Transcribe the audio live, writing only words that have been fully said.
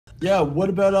Yeah, what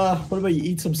about you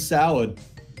eat some salad?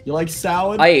 You like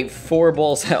salad? I ate 4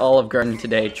 bowls at Olive Garden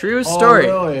today. True Oh, story.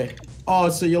 really? Oh,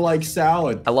 so you like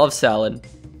salad? I love salad.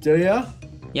 Do ya?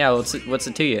 Yeah, what's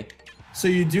it to you? So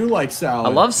you do like salad? I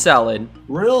love salad.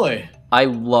 Really? I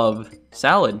love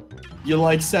salad. You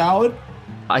like salad?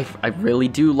 I really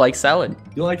do like salad.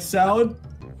 You like salad?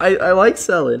 I like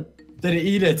salad. Then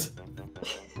eat it.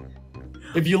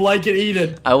 If you like it, eat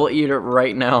it. I will eat it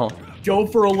right now. Go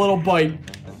for a little bite.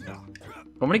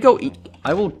 I'm gonna go eat.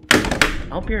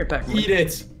 I'll be right back. Eat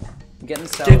it. I'm getting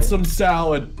salad. Get some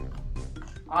salad.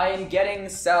 I am getting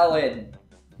salad.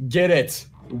 Get it.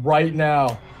 Right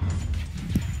now.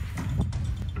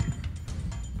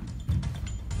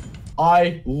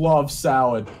 I love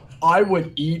salad. I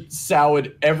would eat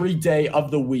salad every day of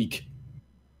the week.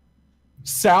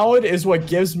 Salad is what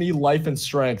gives me life and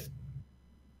strength.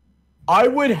 I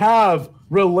would have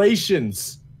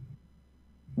relations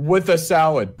with a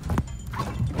salad.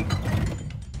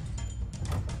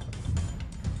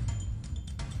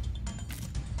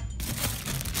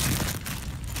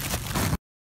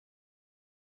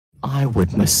 I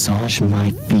would massage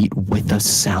my feet with a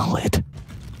salad.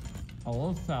 I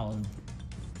love salad.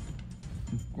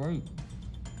 It's great.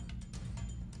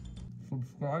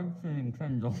 Subscribe to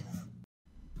Ninkendo.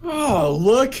 Oh,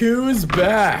 look who's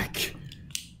back.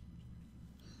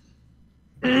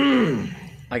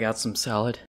 I got some salad.